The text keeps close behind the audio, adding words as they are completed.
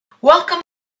Welcome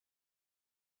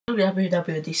to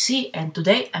WWDC, and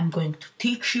today I'm going to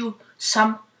teach you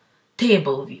some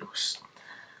table views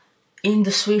in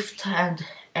the Swift and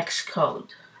Xcode.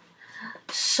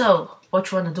 So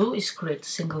what you want to do is create a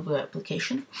single view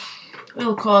application.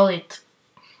 We'll call it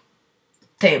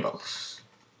tables.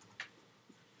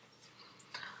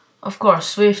 Of course,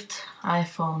 Swift,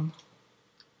 iPhone,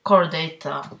 core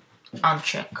data,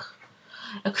 uncheck.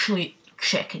 Actually,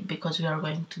 check it because we are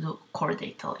going to do core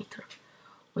data later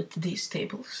with these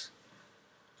tables.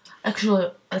 Actually,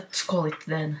 let's call it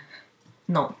then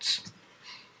nodes.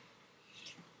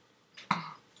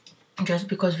 Just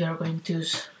because we are going to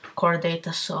use core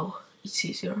data, so it's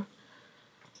easier.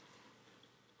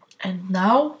 And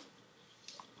now,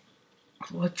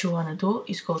 what you want to do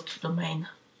is go to the main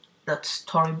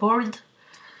 .storyboard.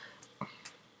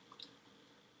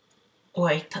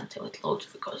 Wait until it loads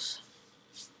because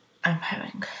I'm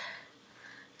having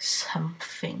some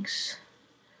things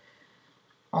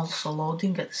also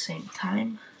loading at the same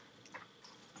time.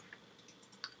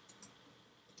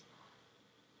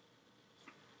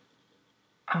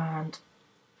 And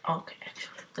okay,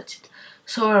 actually that's it.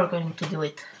 So we're going to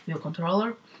delete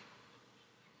ViewController.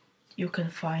 You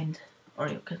can find, or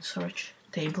you can search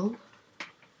table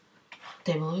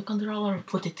ViewController,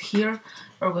 put it here.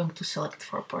 We're going to select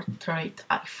for portrait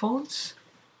iPhones,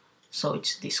 so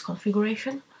it's this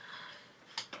configuration,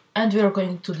 and we are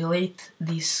going to delete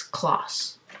this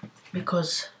class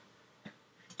because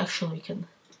actually it can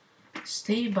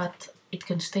stay, but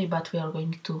we are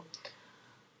going to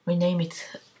rename it.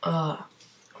 We are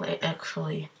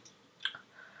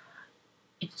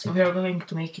going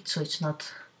to make it so it's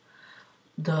not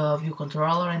the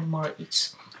ViewController anymore.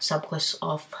 It's subclass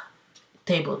of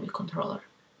table ViewController.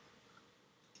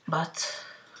 But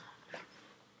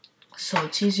so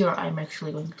it's easier. I'm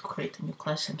actually going to create a new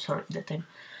class. I'm sorry that I'm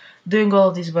doing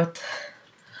all this, but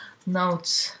now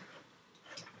it's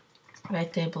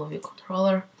table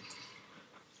ViewController.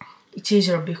 It's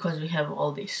easier because we have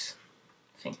all these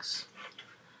things.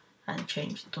 And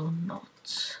change to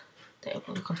nodes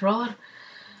table ViewController.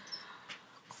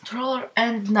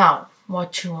 And now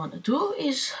what you want to do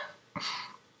is,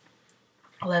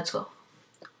 let's go.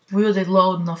 View did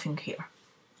load, nothing here.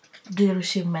 Did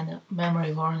receive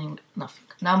memory warning, nothing.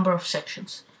 Number of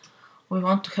sections. We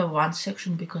want to have one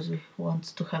section because we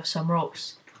want to have some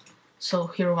rows. So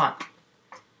here one.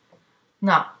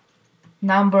 Now,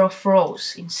 number of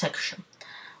rows in section.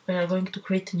 We are going to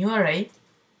create a new array.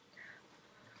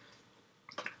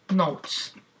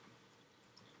 Nodes.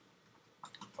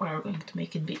 We are going to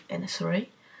make it be NS array.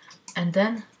 And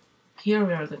then here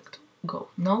we are going to go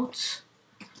nodes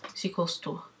is equals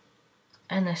to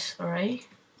NS array.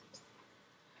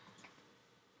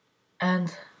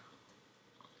 And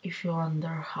if you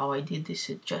wonder how I did this,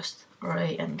 it's just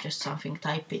array and just something,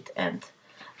 type it and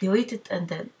delete it, and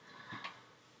then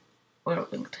we're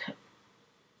going to have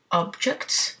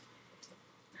objects.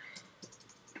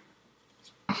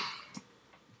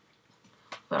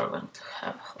 We're going to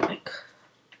have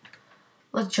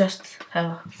let's just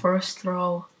have first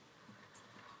row,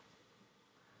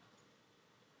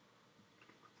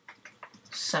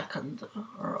 second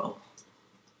row.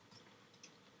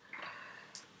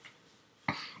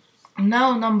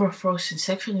 Now number of rows in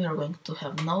section, we are going to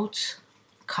have nodes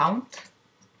count.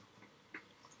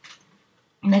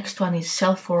 Next one is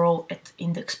cell for row at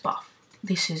index path.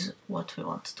 This is what we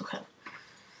want to have.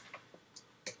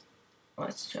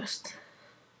 Let's just,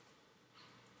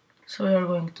 so we are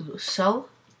going to do cell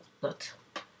dot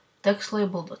text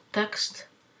label dot text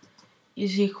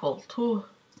is equal to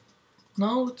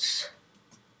nodes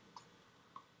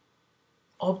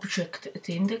object at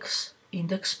index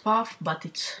path, but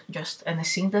it's just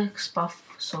NS index path,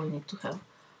 so we need to have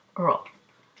row.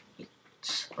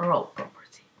 It's a row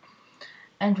property,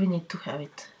 and we need to have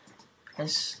it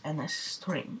as NS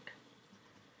string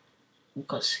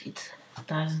because it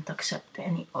doesn't accept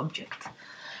any object.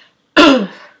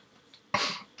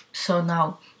 So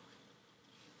now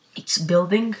it's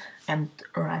building and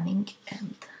running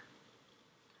and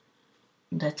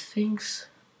that things.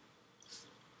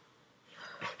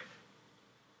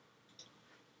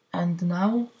 And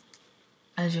now,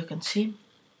 as you can see,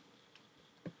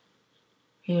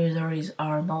 here there is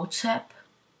our nodes app,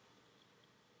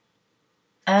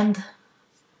 and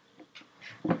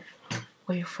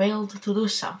we failed to do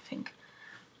something,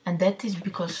 and that is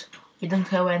because we don't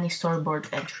have any storyboard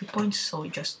entry points, so we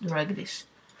just drag this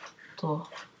to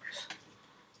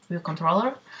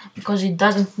ViewController because it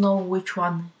doesn't know which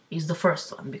one is the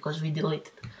first one because we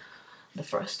deleted the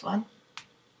first one.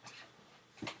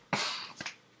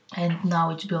 And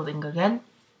now it's building again.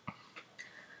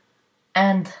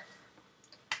 And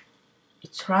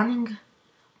it's running,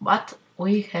 but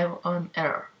we have an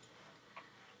error.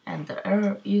 And the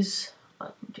error is,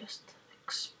 let me just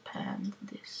expand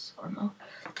this or no.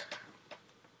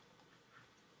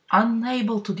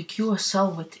 Unable to dequeue a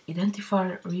cell with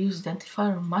identifier, reuse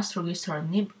identifier, must register a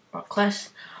nib or class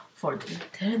for the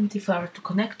identifier to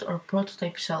connect or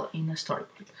prototype cell in a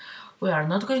storyboard. We are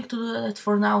not going to do that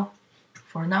for now.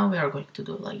 For now we are going to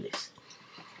do it like this.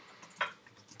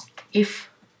 If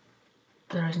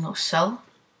there is no cell,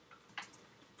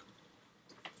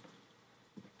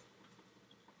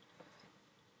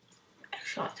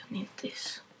 actually I don't need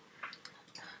this.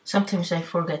 Sometimes I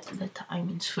forget that I'm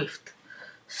in Swift.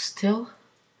 Still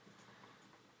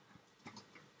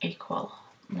equal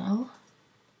null.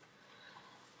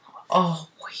 Oh,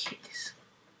 I hate this.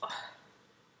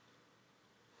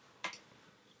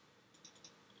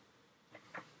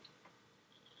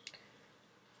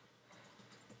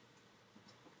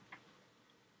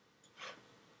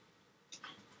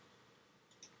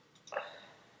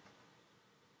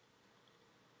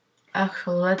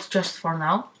 Actually, let's just for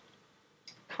now,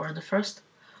 for the first,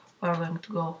 we're going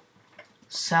to go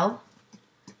cell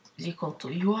is equal to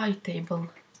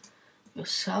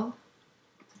UITableViewCell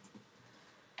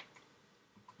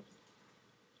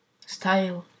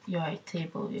style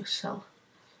UITableViewCell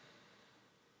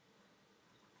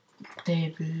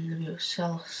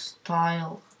TableViewCell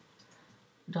style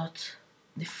dot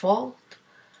default.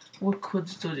 We could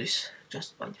do this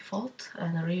just by default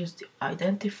and reuse the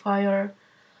identifier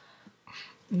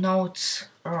nodes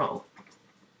row.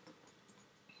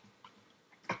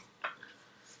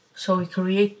 So we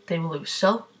create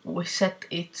TableViewCell, we set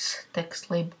its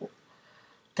text label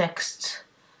text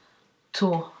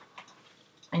to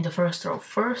in the first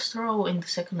row, in the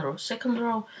second row,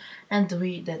 and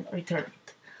we then return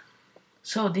it.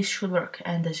 So this should work,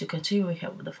 and as you can see we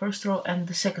have the first row and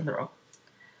the second row.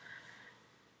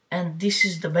 And this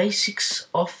is the basics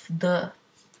of the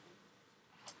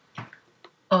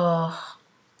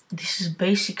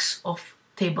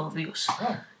table views.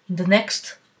 In the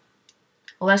next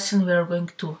lesson we are going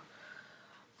to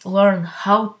learn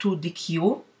how to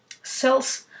dequeue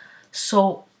cells.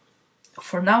 So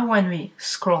for now, when we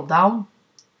scroll down,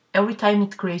 every time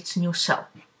it creates a new cell.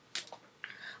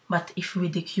 But if we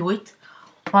dequeue it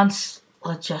once,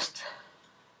 let's just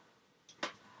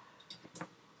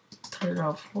 3,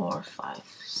 4, 5,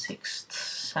 6,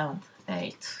 7,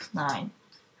 8, 9,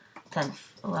 10,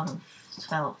 11,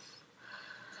 12.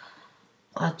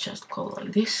 Let's just go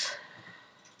like this.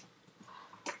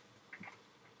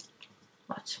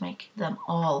 Let's make them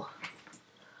all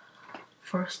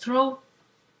first row.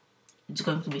 It's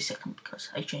going to be second because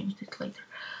I changed it later.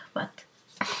 But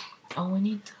we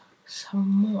need some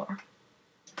more.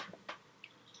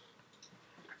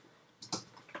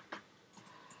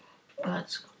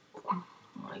 Let's go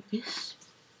like this.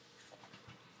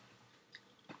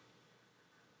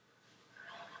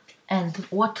 And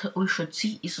what we should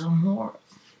see is more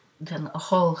than a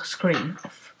whole screen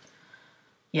of,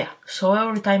 yeah. So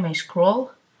every time I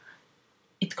scroll,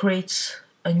 it creates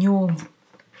a new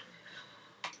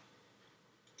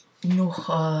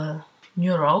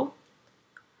row,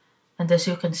 and as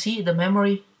you can see, the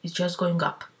memory is just going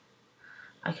up.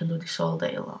 I can do this all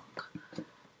day long.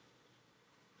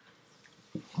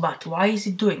 But why is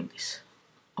it doing this?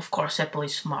 Of course, Apple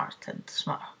is smart, and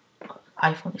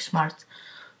iPhone is smart,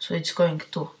 so it's going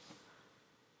to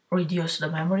reduce the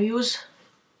memory use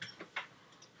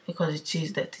because it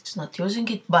sees that it's not using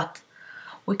it, but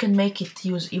we can make it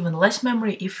use even less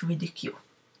memory if we dequeue.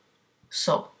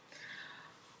 So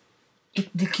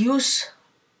it dequeues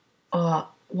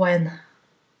when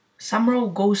some row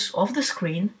goes off the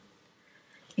screen,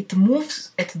 it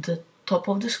moves at the top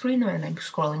of the screen when I'm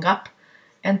scrolling up,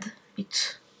 and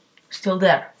it's still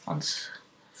there on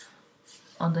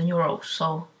the new row.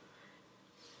 So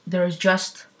there is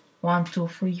just 1, 2,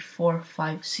 3, 4,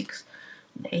 5, 6,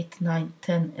 8, 9,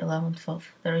 10, 11,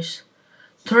 12. There is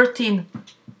 13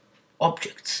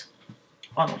 objects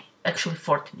only. Actually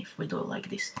 14 if we do it like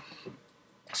this.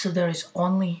 So there is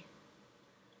only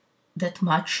that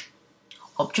much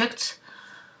objects,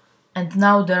 and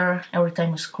now there, every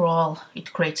time you scroll,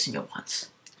 it creates new ones.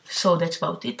 So that's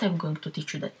about it. I'm going to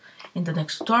teach you that in the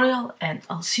next tutorial, and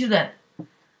I'll see you then.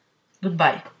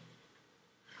 Goodbye.